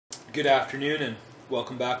Good afternoon and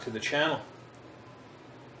welcome back to the channel.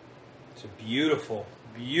 It's a beautiful,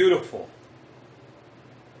 beautiful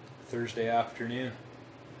Thursday afternoon.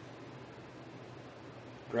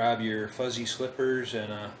 Grab your fuzzy slippers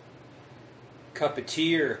and a cup of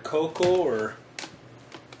tea or a cocoa or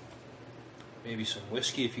maybe some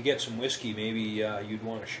whiskey. If you get some whiskey, maybe you'd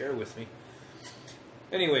want to share with me.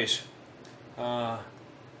 Anyways, I'm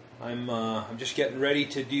just getting ready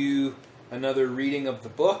to do another reading of the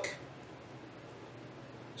book.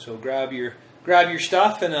 So grab your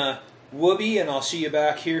stuff and a whoopee, and I'll see you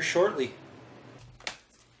back here shortly.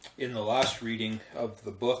 In the last reading of the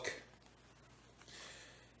book,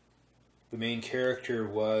 the main character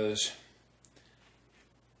was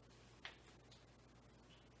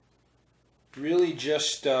really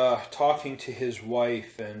just talking to his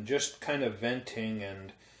wife and just kind of venting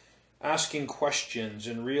and asking questions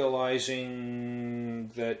and realizing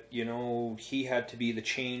that, you know, he had to be the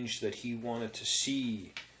change that he wanted to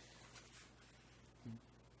see.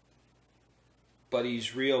 But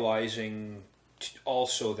he's realizing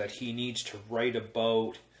also that he needs to write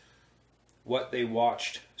about what they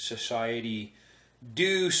watched society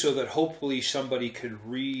do so that hopefully somebody could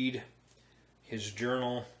read his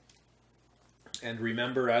journal. And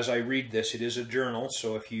remember, as I read this, it is a journal,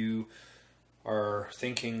 so if you are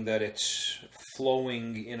thinking that it's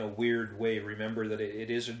flowing in a weird way, remember that it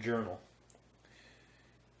is a journal.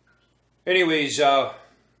 Anyways, the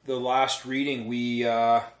last reading,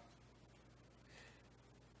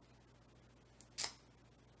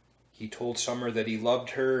 he told Summer that he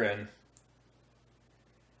loved her, and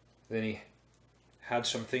then he had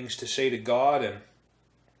some things to say to God, and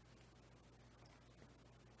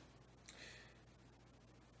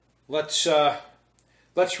let's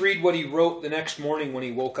read what he wrote the next morning when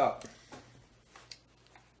he woke up.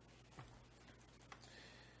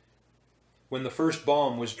 When the first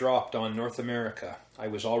bomb was dropped on North America, I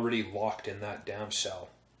was already locked in that damn cell.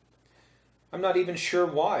 I'm not even sure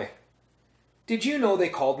why. Did you know they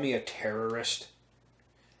called me a terrorist?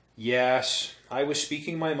 Yes, I was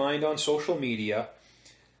speaking my mind on social media,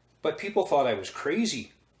 but people thought I was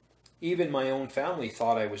crazy. Even my own family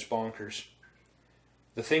thought I was bonkers.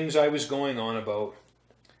 The things I was going on about,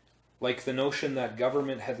 like the notion that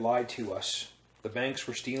government had lied to us, the banks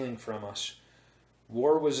were stealing from us,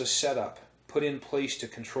 war was a setup put in place to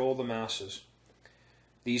control the masses.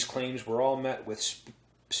 These claims were all met with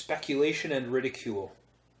speculation and ridicule.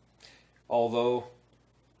 Although,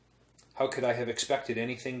 how could I have expected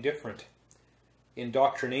anything different?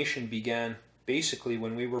 Indoctrination began basically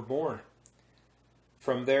when we were born.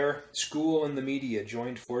 From there, school and the media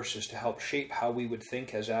joined forces to help shape how we would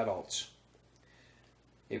think as adults.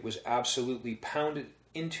 It was absolutely pounded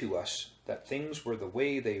into us that things were the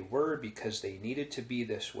way they were because they needed to be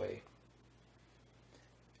this way.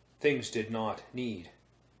 Things did not need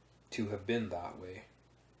to have been that way.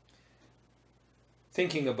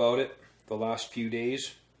 Thinking about it the last few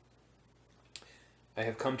days, I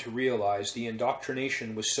have come to realize the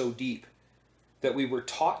indoctrination was so deep that we were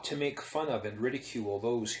taught to make fun of and ridicule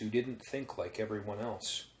those who didn't think like everyone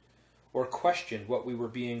else, or questioned what we were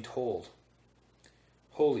being told.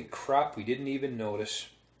 Holy crap, we didn't even notice.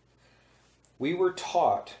 We were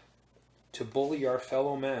taught to bully our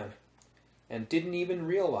fellow man, and didn't even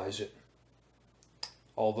realize it.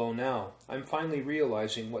 Although now, I'm finally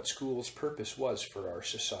realizing what school's purpose was for our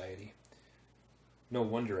society. No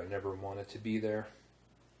wonder I never wanted to be there.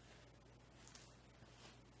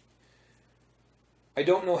 I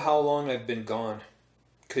don't know how long I've been gone.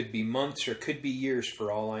 Could be months or could be years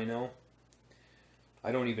for all I know.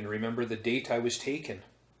 I don't even remember the date I was taken.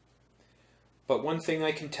 But one thing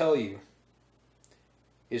I can tell you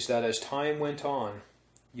is that as time went on,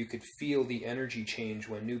 you could feel the energy change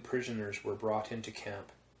when new prisoners were brought into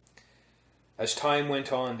camp. As time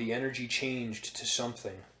went on, the energy changed to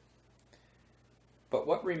something. But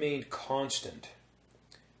what remained constant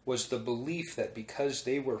was the belief that because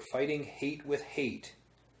they were fighting hate with hate,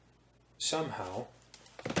 somehow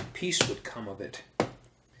peace would come of it.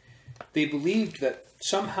 They believed that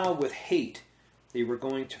somehow with hate they were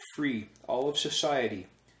going to free all of society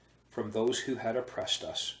from those who had oppressed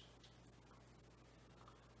us.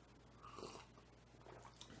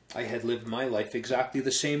 I had lived my life exactly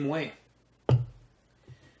the same way.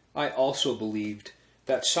 I also believed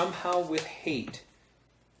that somehow with hate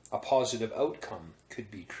a positive outcome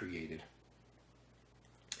could be created.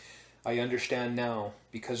 I understand now,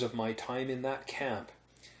 because of my time in that camp,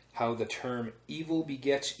 how the term evil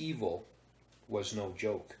begets evil was no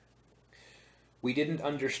joke. We didn't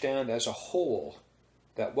understand as a whole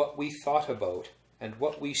that what we thought about and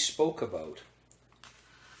what we spoke about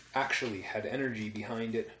actually had energy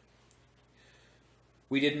behind it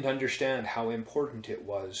We didn't understand how important it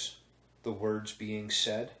was, the words being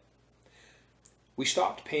said. We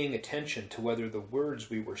stopped paying attention to whether the words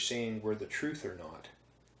we were saying were the truth or not.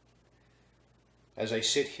 As I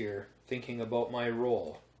sit here thinking about my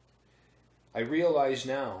role, I realize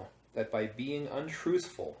now that by being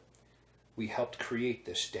untruthful, we helped create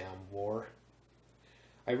this damn war.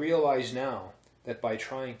 I realize now that by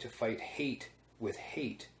trying to fight hate with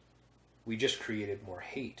hate, we just created more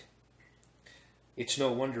hate. It's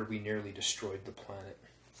no wonder we nearly destroyed the planet.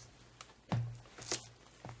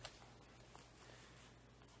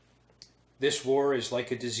 This war is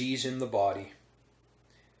like a disease in the body.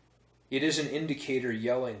 It is an indicator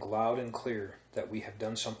yelling loud and clear that we have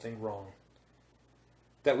done something wrong,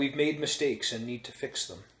 that we've made mistakes and need to fix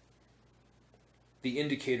them. The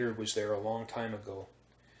indicator was there a long time ago,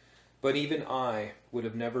 but even I would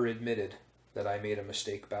have never admitted that I made a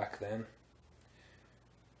mistake back then.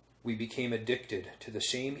 We became addicted to the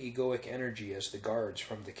same egoic energy as the guards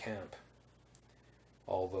from the camp,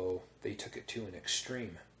 although they took it to an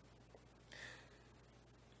extreme.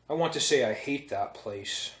 I want to say I hate that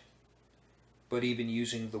place, but even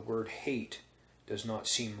using the word hate does not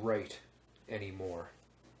seem right anymore.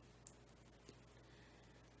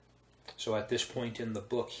 So at this point in the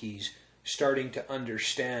book, he's starting to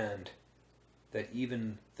understand that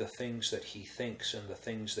even the things that he thinks and the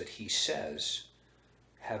things that he says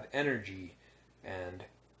have energy, and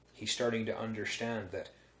he's starting to understand that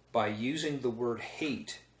by using the word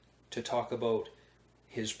hate to talk about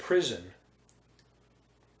his prison,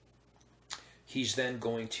 he's then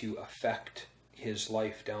going to affect his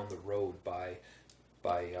life down the road by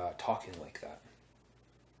talking like that.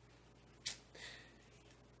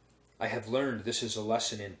 I have learned this is a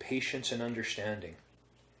lesson in patience and understanding.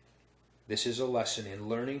 This is a lesson in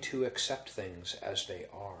learning to accept things as they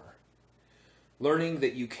are. Learning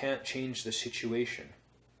that you can't change the situation.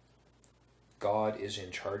 God is in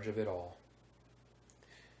charge of it all.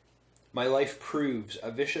 My life proves a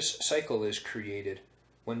vicious cycle is created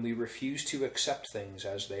when we refuse to accept things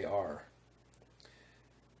as they are.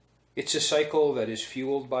 It's a cycle that is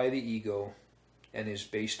fueled by the ego and is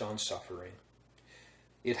based on suffering.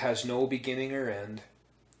 It has no beginning or end.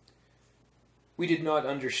 We did not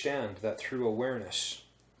understand that through awareness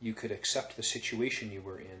you could accept the situation you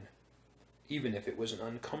were in, even if it was an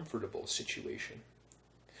uncomfortable situation.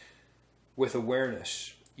 With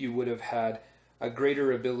awareness, you would have had a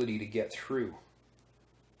greater ability to get through.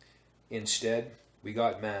 Instead, we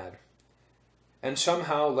got mad, and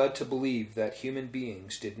somehow led to believe that human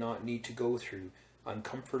beings did not need to go through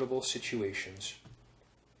uncomfortable situations.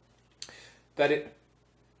 That it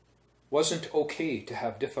wasn't okay to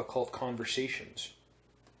have difficult conversations.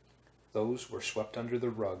 Those were swept under the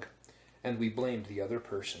rug, and we blamed the other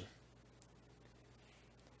person.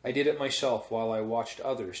 I did it myself while I watched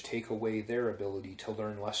others take away their ability to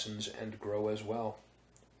learn lessons and grow as well.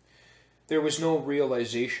 There was no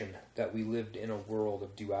realization that we lived in a world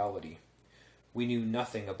of duality. We knew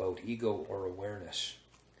nothing about ego or awareness.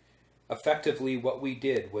 Effectively, what we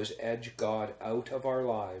did was edge God out of our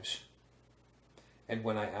lives. And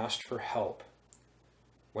when I asked for help,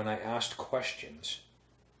 when I asked questions,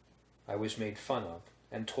 I was made fun of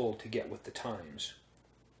and told to get with the times.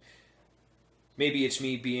 Maybe it's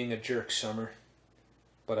me being a jerk, Summer,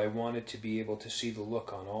 but I wanted to be able to see the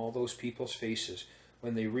look on all those people's faces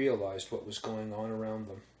when they realized what was going on around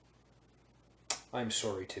them. I'm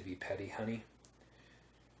sorry to be petty, honey.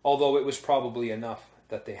 Although it was probably enough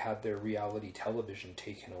that they had their reality television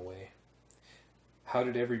taken away. How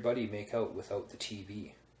did everybody make out without the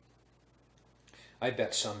TV? I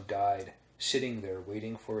bet some died, sitting there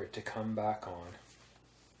waiting for it to come back on.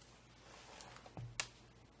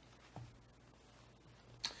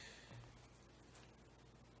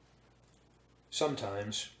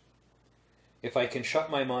 Sometimes, if I can shut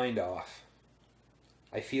my mind off,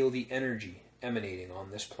 I feel the energy emanating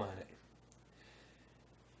on this planet.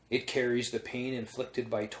 It carries the pain inflicted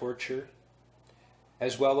by torture,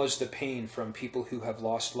 as well as the pain from people who have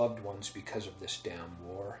lost loved ones because of this damn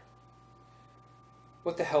war.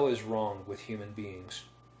 What the hell is wrong with human beings?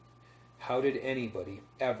 How did anybody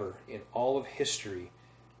ever in all of history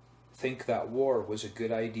think that war was a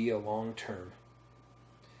good idea long term?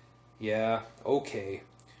 Yeah, okay.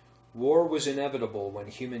 War was inevitable when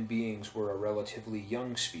human beings were a relatively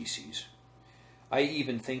young species. I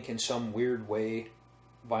even think in some weird way,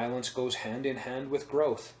 violence goes hand in hand with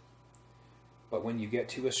growth. But when you get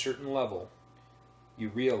to a certain level, you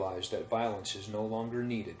realize that violence is no longer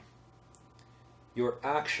needed. Your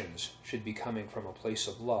actions should be coming from a place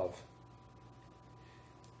of love.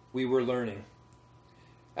 We were learning.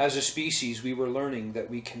 As a species, we were learning that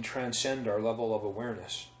we can transcend our level of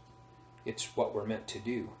awareness. It's what we're meant to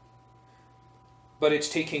do. But it's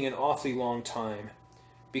taking an awfully long time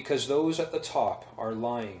because those at the top are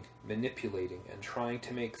lying, manipulating, and trying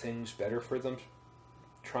to make things better for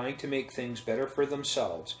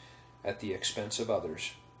themselves at the expense of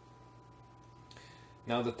others.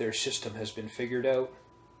 Now that their system has been figured out,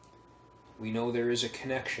 we know there is a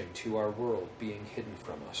connection to our world being hidden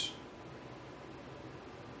from us.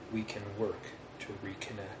 We can work to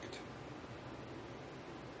reconnect.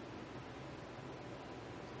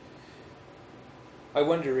 I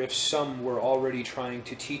wonder if some were already trying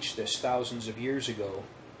to teach this thousands of years ago,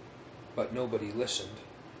 but nobody listened.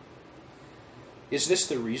 Is this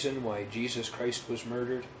the reason why Jesus Christ was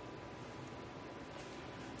murdered?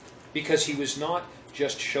 Because he was not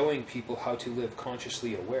just showing people how to live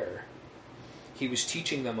consciously aware. He was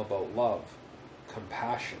teaching them about love,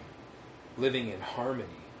 compassion, living in harmony,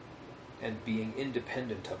 and being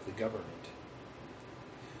independent of the government.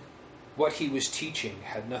 What he was teaching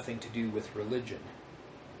had nothing to do with religion,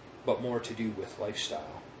 but more to do with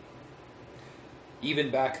lifestyle.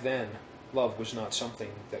 Even back then, love was not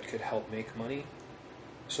something that could help make money,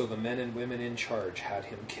 so the men and women in charge had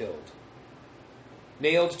him killed.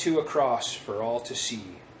 Nailed to a cross for all to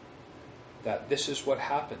see that this is what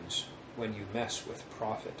happens when you mess with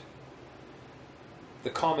profit. The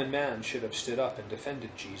common man should have stood up and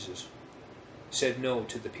defended Jesus, said no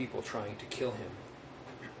to the people trying to kill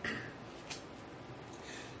him.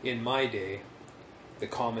 In my day, the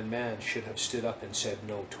common man should have stood up and said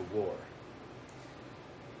no to war.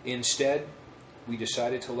 Instead, we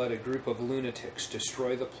decided to let a group of lunatics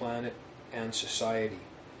destroy the planet and society,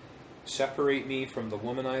 separate me from the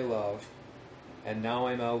woman I love, and now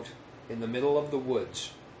I'm out in the middle of the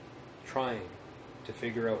woods trying to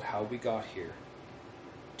figure out how we got here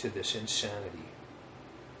to this insanity.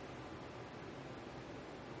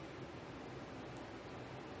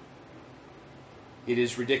 It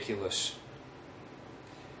is ridiculous.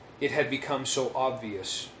 It had become so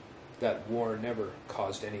obvious that war never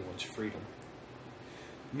caused anyone's freedom.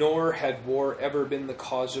 Nor had war ever been the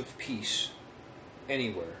cause of peace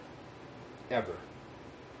anywhere, ever.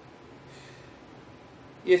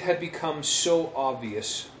 It had become so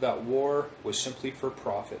obvious that war was simply for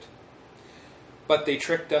profit. But they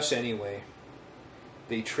tricked us anyway.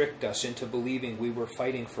 They tricked us into believing we were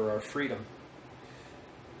fighting for our freedom.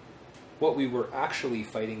 What we were actually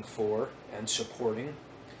fighting for and supporting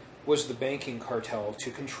was the banking cartel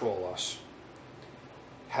to control us.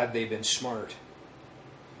 Had they been smart,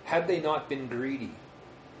 had they not been greedy,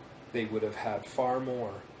 they would have had far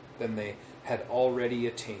more than they had already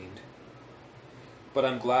attained. But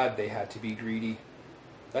I'm glad they had to be greedy.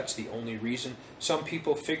 That's the only reason. Some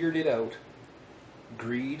people figured it out.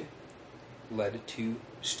 Greed led to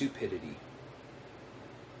stupidity.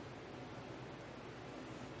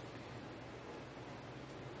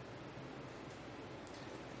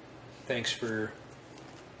 Thanks for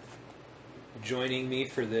joining me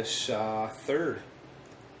for this third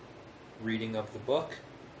reading of the book.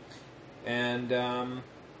 And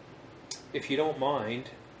if you don't mind,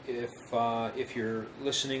 if you're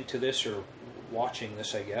listening to this or watching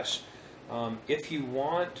this, I guess, if you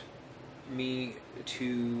want me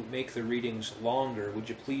to make the readings longer, would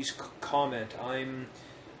you please comment? I'm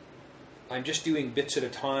just doing bits at a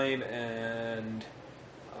time and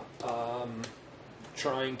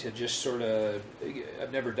trying to just sort of,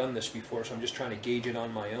 I've never done this before, so I'm just trying to gauge it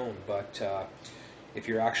on my own. But if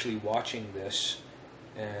you're actually watching this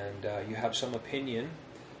and you have some opinion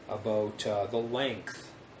about the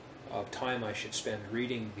length of time I should spend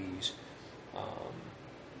reading these,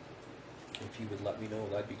 if you would let me know,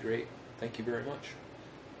 that'd be great. Thank you very much.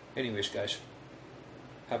 Anyways, guys,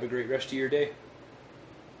 have a great rest of your day.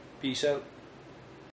 Peace out.